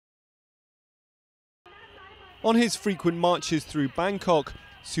On his frequent marches through Bangkok,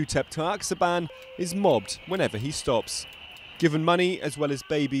 Suthep Thaugsuban is mobbed whenever he stops. Given money as well as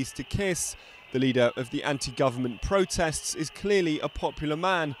babies to kiss, the leader of the anti-government protests is clearly a popular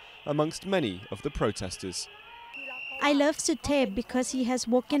man amongst many of the protesters. I love Suthep because he has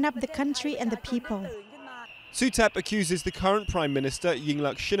woken up the country and the people. Suthep accuses the current Prime Minister,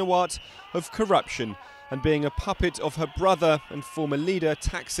 Yingluck Shinawatra, of corruption and being a puppet of her brother and former leader,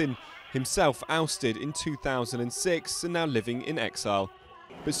 Thaksin, himself ousted in 2006 and now living in exile.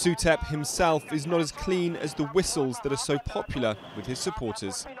 But Suthep himself is not as clean as the whistles that are so popular with his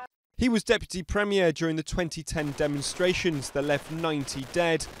supporters. He was Deputy Premier during the 2010 demonstrations that left 90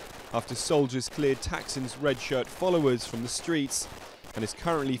 dead after soldiers cleared Thaksin's red shirt followers from the streets, and is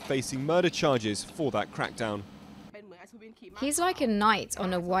currently facing murder charges for that crackdown. He's like a knight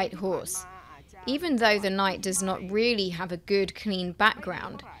on a white horse. Even though the knight does not really have a good, clean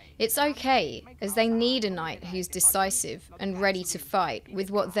background, it's okay, as they need a knight who's decisive and ready to fight with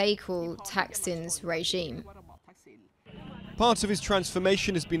what they call Thaksin's regime. Part of his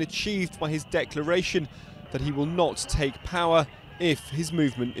transformation has been achieved by his declaration that he will not take power if his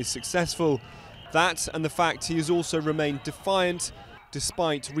movement is successful. That and the fact he has also remained defiant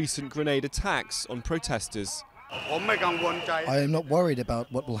despite recent grenade attacks on protesters. I am not worried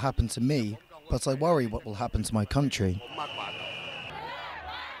about what will happen to me, but I worry what will happen to my country.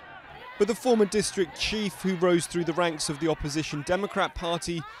 But the former district chief who rose through the ranks of the opposition Democrat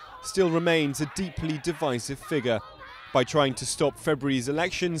Party still remains a deeply divisive figure. By trying to stop February's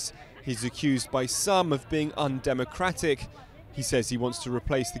elections, he's accused by some of being undemocratic. He says he wants to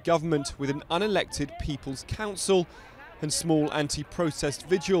replace the government with an unelected People's Council, and small anti-protest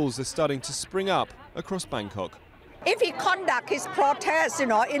vigils are starting to spring up across Bangkok. If he conduct his protest,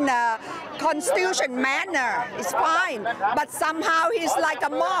 in a constitution manner, it's fine. But somehow he's like a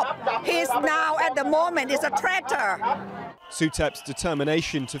mob. He's now, at the moment, is a traitor. Suthep's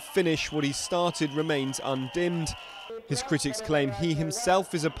determination to finish what he started remains undimmed. His critics claim he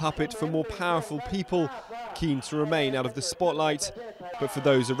himself is a puppet for more powerful people, keen to remain out of the spotlight. But for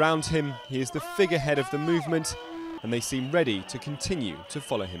those around him, he is the figurehead of the movement, and they seem ready to continue to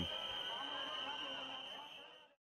follow him.